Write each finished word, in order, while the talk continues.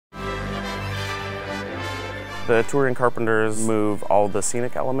The touring carpenters move all the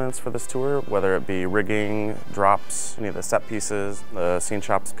scenic elements for this tour, whether it be rigging, drops, any of the set pieces. The scene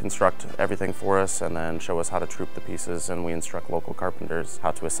shops construct everything for us and then show us how to troop the pieces, and we instruct local carpenters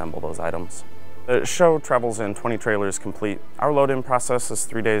how to assemble those items. The show travels in 20 trailers complete. Our load-in process is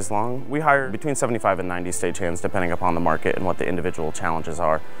 3 days long. We hire between 75 and 90 stagehands depending upon the market and what the individual challenges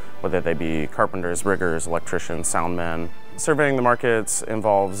are, whether they be carpenters, riggers, electricians, soundmen. Surveying the markets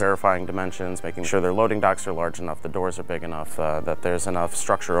involves verifying dimensions, making sure their loading docks are large enough, the doors are big enough, that there's enough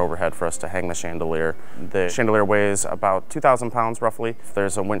structure overhead for us to hang the chandelier. The chandelier weighs about 2,000 pounds roughly.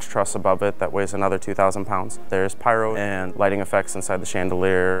 There's a winch truss above it that weighs another 2,000 pounds. There's pyro and lighting effects inside the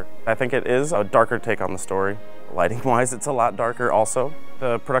chandelier. I think it is a darker take on the story. Lighting-wise, it's a lot darker also.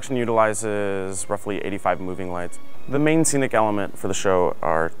 The production utilizes roughly 85 moving lights. The main scenic element for the show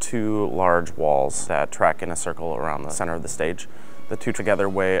are 2 large walls that track in a circle around the center of the stage. The 2 together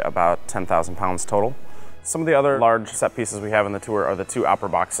weigh about 10,000 pounds total. Some of the other large set pieces we have in the tour are the 2 opera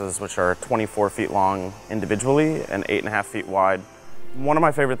boxes, which are 24 feet long individually and 8.5 feet wide. One of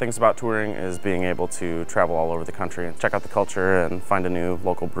my favorite things about touring is being able to travel all over the country and check out the culture and find a new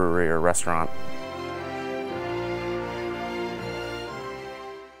local brewery or restaurant.